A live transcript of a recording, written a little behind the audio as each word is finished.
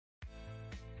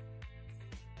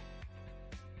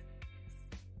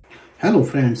Hello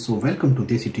friends, so welcome to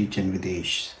Desi Teach and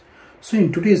Videsh. So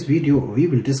in today's video we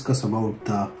will discuss about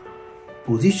the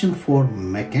position for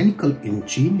mechanical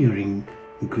engineering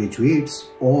graduates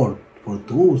or for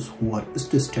those who are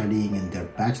still studying in their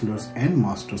bachelor's and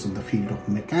master's in the field of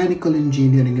mechanical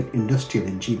engineering and industrial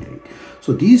engineering.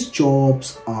 So these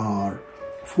jobs are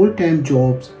full-time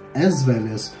jobs as well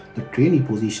as the trainee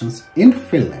positions in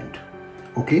Finland.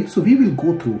 Okay, so we will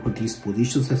go through these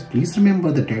positions, as please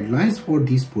remember the deadlines for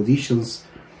these positions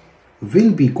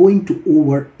will be going to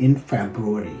over in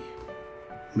February.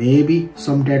 Maybe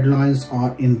some deadlines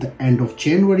are in the end of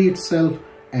January itself,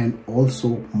 and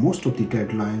also most of the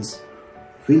deadlines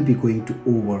will be going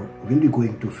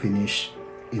to finish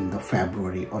in the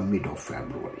February or mid of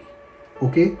February.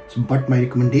 Okay, so, but my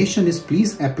recommendation is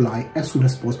please apply as soon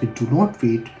as possible. Do not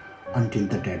wait until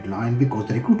the deadline because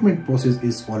the recruitment process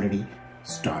is already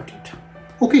started.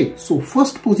 Okay, so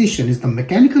first position is the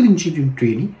mechanical engineering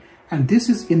trainee, and this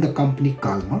is in the company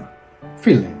Kalmar,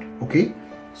 Finland. Okay,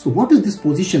 so what is this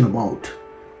position about?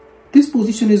 This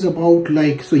position is about you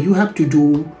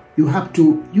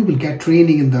will get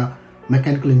training in the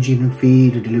mechanical engineering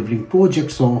field, delivering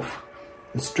projects of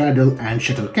straddle and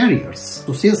shuttle carriers.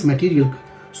 So sales material,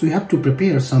 so you have to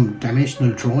prepare some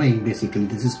dimensional drawing. Basically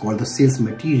this is called the sales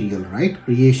material, right,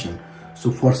 creation, so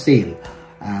for sale,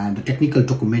 and the technical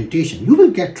documentation. You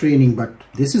will get training, but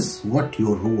this is what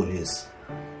your role is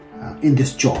in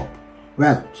this job.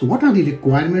 Well, so what are the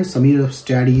requirements? Some years of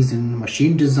studies in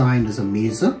machine design is a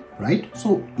major, right?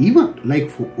 So even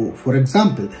for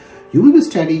example, you will be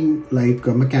studying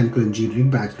mechanical engineering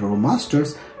bachelor or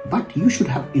masters, but you should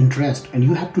have interest, and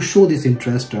you have to show this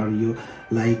interest, or you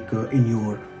in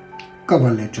your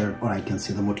cover letter, or I can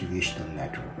say the motivational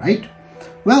letter, right?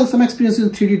 Well, some experience in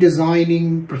 3D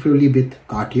designing, preferably with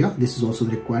CATIA. This is also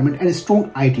the requirement, and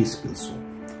strong IT skills. So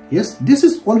yes, this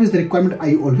is always the requirement.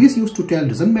 I always used to tell,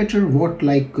 doesn't matter what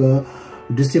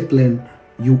discipline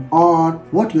you are,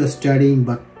 what you are studying,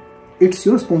 but it's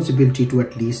your responsibility to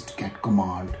at least get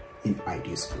command in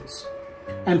IT skills.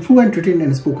 And fluent written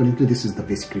and spoken English, this is the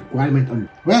basic requirement. And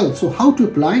well, so how to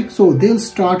apply? So they'll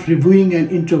start reviewing and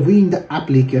interviewing the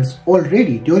applicants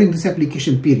already during this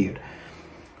application period.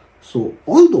 So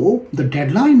although the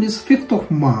deadline is 5th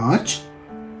of March,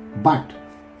 but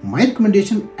my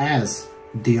recommendation, as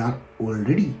they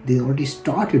already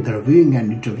started the reviewing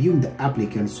and interviewing the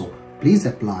applicants, so please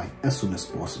apply as soon as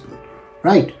possible,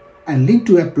 right? And link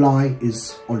to apply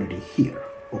is already here.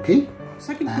 Okay,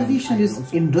 second position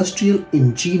is industrial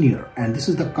engineer, and this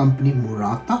is the company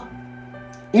Murata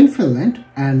in Finland,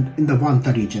 and in the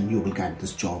Vantaa region you will get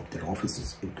this job. Their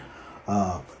offices in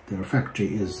their factory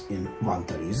is in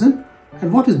Vantaa region.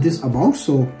 And what is this about?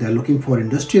 So they're looking for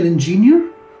industrial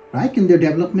engineer, right, in their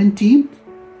development team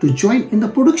to join in the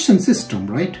production system,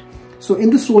 right? So in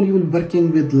this role you will be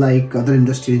working with other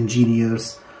industrial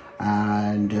engineers,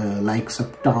 and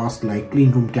some tasks like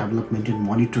clean room development and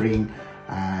monitoring,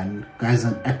 and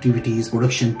Kaizen activities,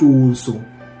 production tools.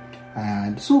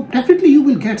 So definitely you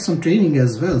will get some training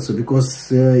as well. So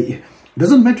because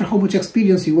doesn't matter how much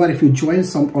experience you are, if you join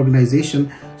some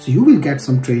organization, so you will get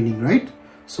some training, right?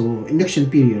 So induction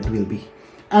period will be,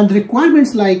 and the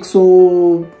requirements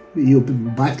you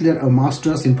bachelor or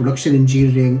masters in production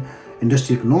engineering,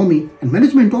 industrial economy and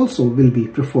management also will be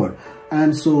preferred.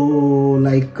 And so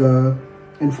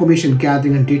information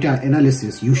gathering and data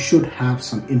analysis, you should have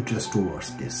some interest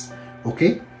towards this.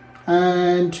 Okay,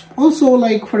 and also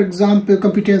for example,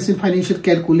 competence in financial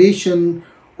calculation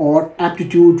or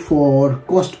aptitude for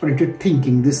cost-oriented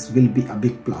thinking, this will be a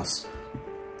big plus.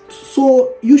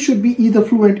 So you should be either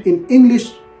fluent in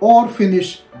English or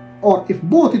Finnish, or if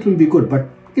both it will be good, but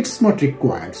it's not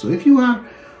required. So if you are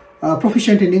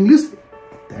proficient in English,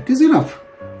 that is enough.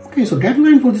 Okay, so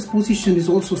deadline for this position is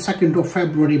also 2nd of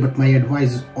February, but my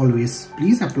advice is always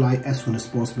please apply as soon as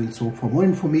possible. So for more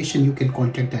information you can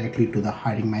contact directly to the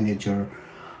hiring manager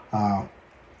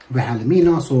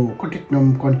Vahalimina. So contact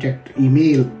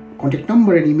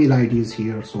number and email ID is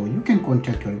here, so you can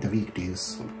contact during the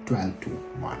weekdays 12 to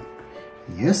 1.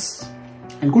 Yes,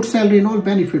 and good salary and all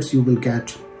benefits you will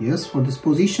get, yes, for this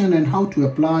position. And how to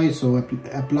apply? So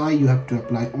apply, you have to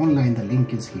apply online. The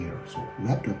link is here, so you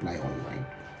have to apply online.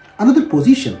 Another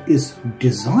position is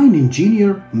design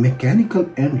engineer, mechanical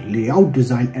and layout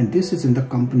design, and this is in the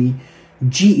company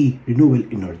GE Renewable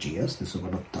Energy. Yes, this is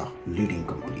one of the leading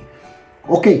company.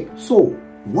 Okay, so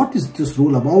what is this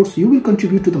role about? So you will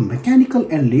contribute to the mechanical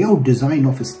and layout design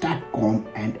of a STATCOM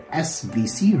and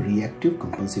SVC reactive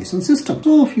compensation system.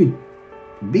 So if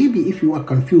you are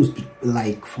confused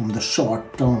from the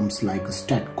short terms like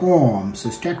STATCOM, so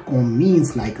STATCOM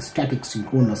means static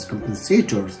synchronous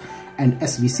compensators, and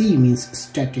SVC means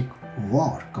static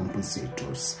var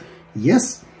compensators.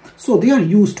 Yes, so they are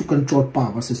used to control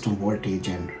power system voltage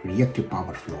and reactive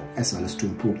power flow, as well as to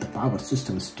improve the power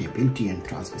system stability and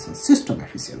transmission system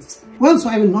efficiency. Well, so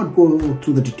I will not go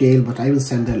through the detail, but I will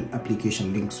send the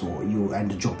application link so you and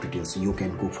the job details so you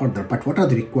can go further. But what are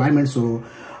the requirements? So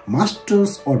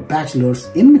masters or bachelors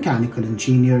in mechanical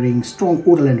engineering, strong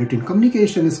oral and written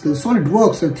communication skills,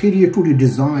 SolidWorks and 3D or 2D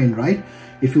design, right?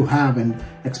 If you have an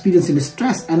experience in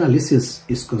stress analysis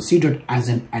is considered as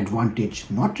an advantage,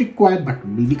 not required, but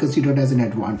will be considered as an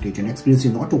advantage. And experience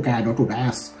in AutoCAD,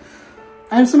 Autodesk,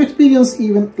 and some experience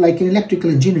even like in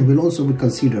electrical engineering will also be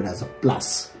considered as a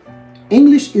plus.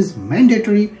 English is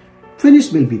mandatory.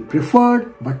 Finnish will be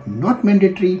preferred, but not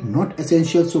mandatory, not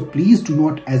essential. So please do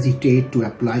not hesitate to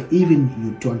apply even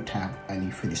you don't have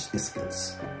any Finnish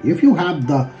skills. If you have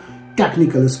the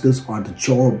technical skills or the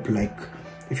job, like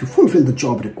if you fulfill the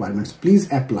job requirements, please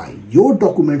apply. Your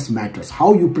documents matters.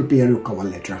 How you prepare your cover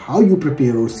letter, how you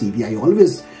prepare your CV. I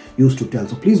always used to tell.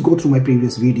 So please go through my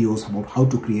previous videos about how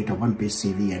to create a one-page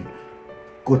CV and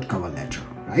good cover letter,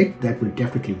 right? That will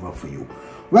definitely work for you.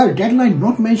 Well, deadline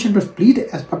not mentioned, but please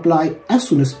apply as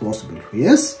soon as possible.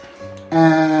 Yes,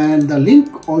 and the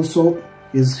link also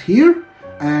is here,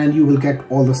 and you will get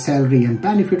all the salary and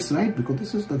benefits, right? Because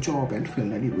this is the job in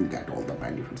Finland, you will get all the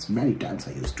benefits. Many times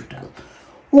I used to tell.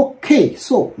 Okay,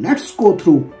 so let's go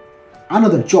through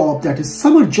another job, that is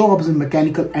summer jobs in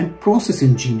mechanical and process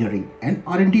engineering and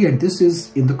R&D, and this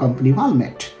is in the company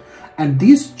Valmet. And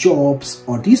these jobs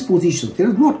or these positions, there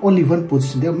is not only one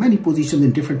position, there are many positions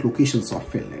in different locations of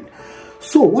Finland.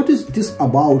 So what is this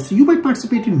about? So you might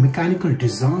participate in mechanical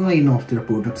design of their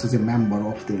products as a member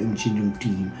of their engineering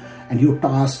team, and your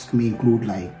tasks may include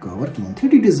like working on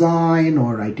 3D design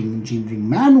or writing engineering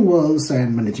manuals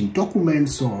and managing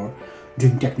documents or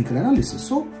doing technical analysis.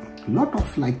 So a lot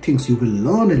of like things you will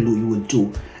learn and you will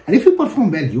do. And if you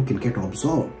perform well, you can get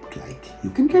absorbed. Like you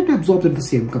can get absorbed in the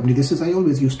same company. This is I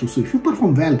always used to. So if you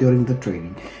perform well during the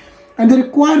training, and the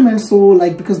requirements, so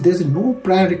like because there's no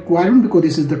prior requirement, because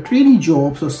this is the trainee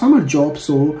jobs or summer jobs,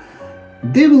 so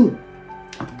they will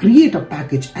create a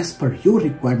package as per your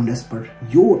requirement, as per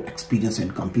your experience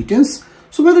and competence.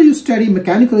 So whether you study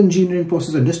mechanical engineering,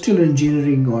 process industrial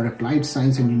engineering, or applied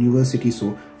science in university,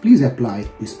 so please apply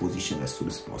this position as soon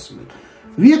as possible.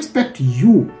 We expect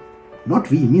you,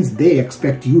 not we, means they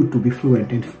expect you to be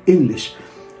fluent in English.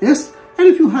 Yes, and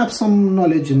if you have some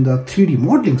knowledge in the 3D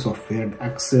modeling software,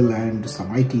 Excel and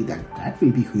some IT, that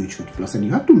will be huge plus. And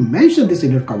you have to mention this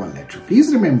in your cover letter.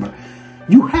 Please remember,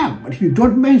 you have, but if you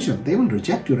don't mention, they will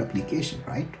reject your application,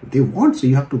 right? They want, so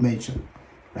you have to mention,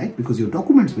 right? Because your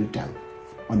documents will tell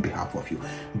on behalf of you.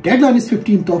 Deadline is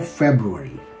 15th of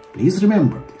February. Please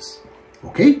remember this,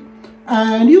 okay?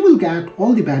 And you will get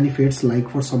all the benefits like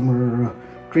for summer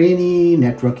trainee,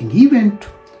 networking event,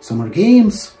 summer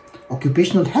games,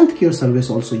 occupational healthcare service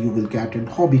also you will get, and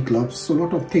hobby clubs, so a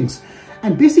lot of things.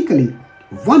 And basically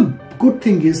one good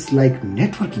thing is like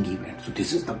networking event. So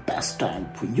this is the best time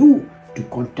for you to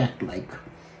contact like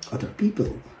other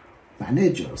people,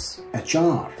 managers,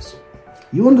 HRs.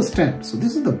 You understand? So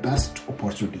this is the best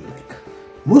opportunity. Like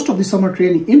most of the summer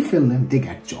training in Finland, they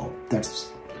get job.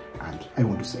 That's and I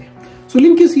want to say. So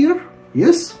link is here.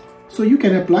 Yes. So you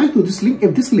can apply to this link.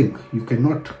 If this link you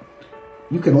cannot,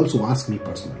 you can also ask me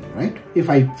personally, right? If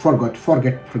I forget, for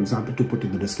example, to put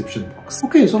in the description box.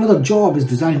 Okay, so another job is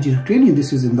design engineer training.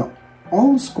 This is in the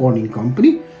Owens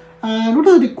company. And what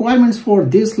are the requirements for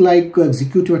this? Like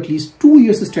executive at least 2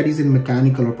 years studies in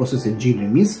mechanical or process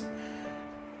engineering. Means,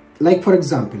 like for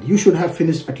example, you should have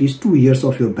finished at least 2 years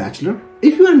of your bachelor.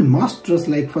 If you are in masters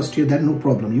like first year, then no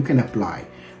problem, you can apply.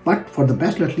 But for the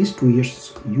bachelor, at least 2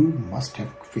 years you must have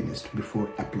finished before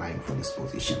applying for this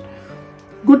position.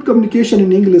 Good communication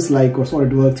in English, like or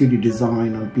SolidWorks, 3D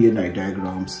design, on P&I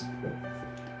diagrams.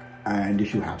 And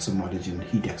if you have some knowledge in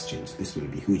heat exchange, this will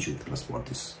be huge plus for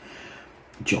this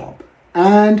job.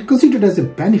 And considered as a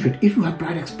benefit if you have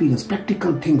prior experience,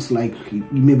 practical things like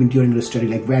maybe during your study,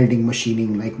 like welding,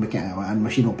 machining, like mechanical and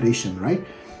machine operation, right?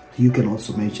 You can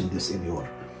also mention this in your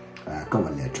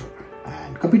cover letter.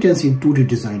 And competency in 2D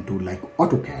design tool like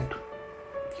AutoCAD,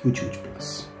 huge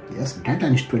plus. Yes,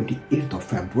 deadline is 28th of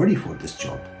February for this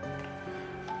job.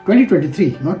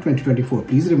 2023, not 2024,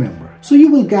 please remember. So you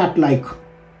will get like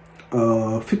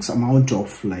a fixed amount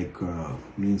of like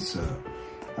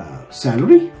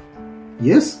salary.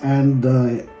 Yes, and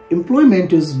the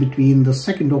employment is between the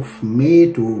 2nd of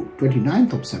May to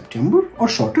 29th of September or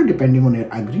shorter depending on your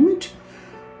agreement.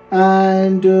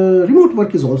 And remote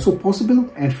work is also possible,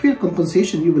 and fair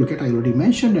compensation you will get, I already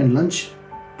mentioned, and lunch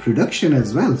production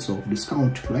as well, so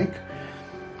discount, like.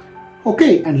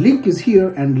 Okay, and link is here,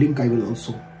 and link I will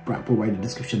also provide in the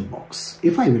description box.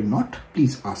 If I will not,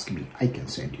 please ask me, I can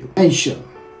send you. Mention.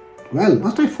 Well,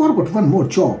 but I forgot one more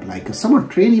job, like a summer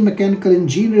trainee mechanical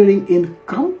engineering in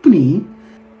company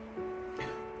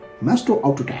Metso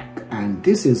Outotec, and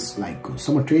this is like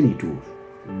summer trainee too.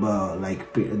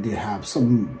 Like they have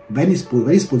some various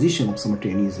position of summer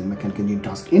trainees in mechanical engineering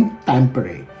task in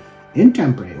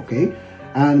Tampere, okay.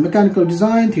 And mechanical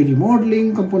design, 3D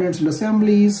modeling, components and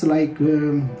assemblies, like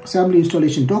assembly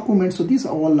installation documents. So these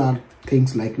all are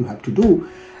things like you have to do,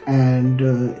 and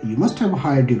you must have a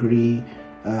higher degree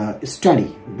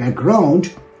study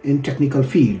background in technical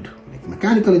field like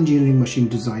mechanical engineering, machine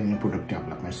design and product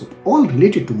development. So all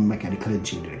related to mechanical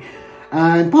engineering.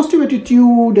 And positive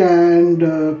attitude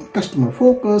and customer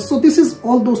focus. So this is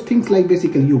all those things like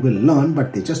basically you will learn,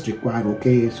 but they just require,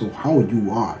 okay, so how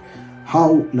you are,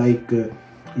 how like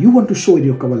you want to show in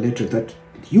your cover letter that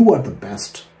you are the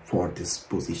best for this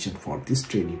position, for this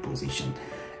trainee position.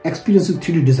 Experience in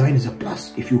 3D design is a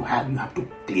plus. If you have to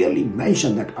clearly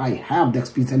mention that I have the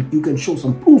experience, and you can show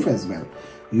some proof as well.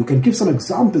 You can give some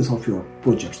examples of your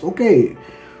projects. Okay,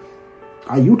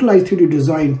 I utilize 3D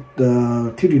design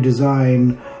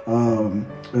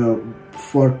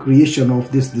for creation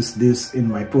of this in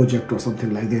my project or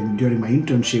something like that during my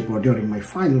internship or during my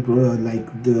final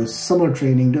like the summer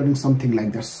training, during something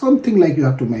like that. Something like you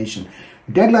have to mention.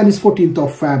 Deadline is 14th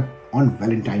of Feb on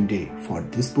Valentine's Day for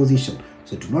this position.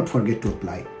 So do not forget to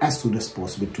apply as soon as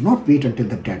possible. Do not wait until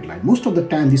the deadline. Most of the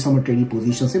time, the summer training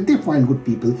positions, if they find good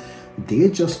people, they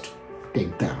just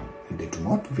take them and they do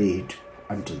not wait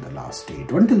until the last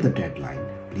date or until the deadline.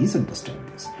 Please understand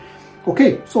this.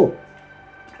 Okay, so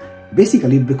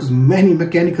basically, because many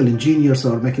mechanical engineers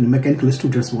or mechanical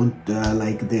students want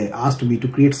like they asked me to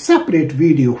create separate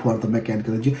video for the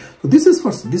mechanical engineer. So this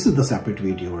is the separate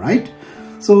video, right?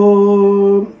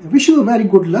 So wish you a very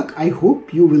good luck. I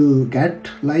hope you will get,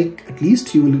 like, at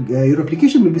least you will your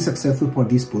application will be successful for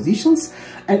these positions.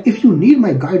 And if you need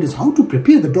my guidance how to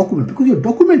prepare the document, because your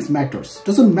documents matters,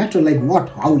 doesn't matter like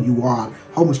how you are,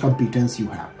 how much competence you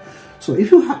have. So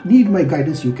if you need my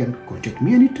guidance, you can contact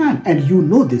me anytime, and you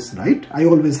know this, right? I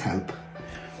always help.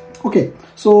 Okay,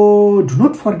 so do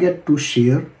not forget to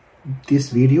share this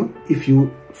video. If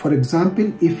you, for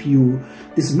example,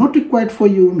 this is not required for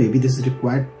you, maybe this is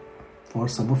required for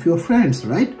some of your friends,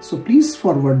 right? So please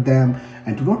forward them,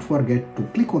 and do not forget to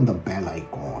click on the bell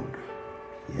icon.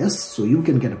 Yes, so you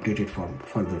can get updated from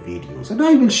further videos, and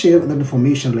I will share other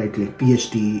information like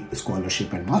PhD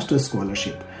scholarship and master's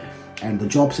scholarship and the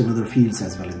jobs in other fields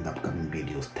as well in the upcoming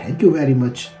videos. Thank you very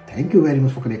much. Thank you very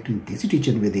much for connecting Desi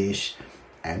Teacher with Ash,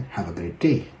 and have a great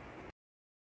day.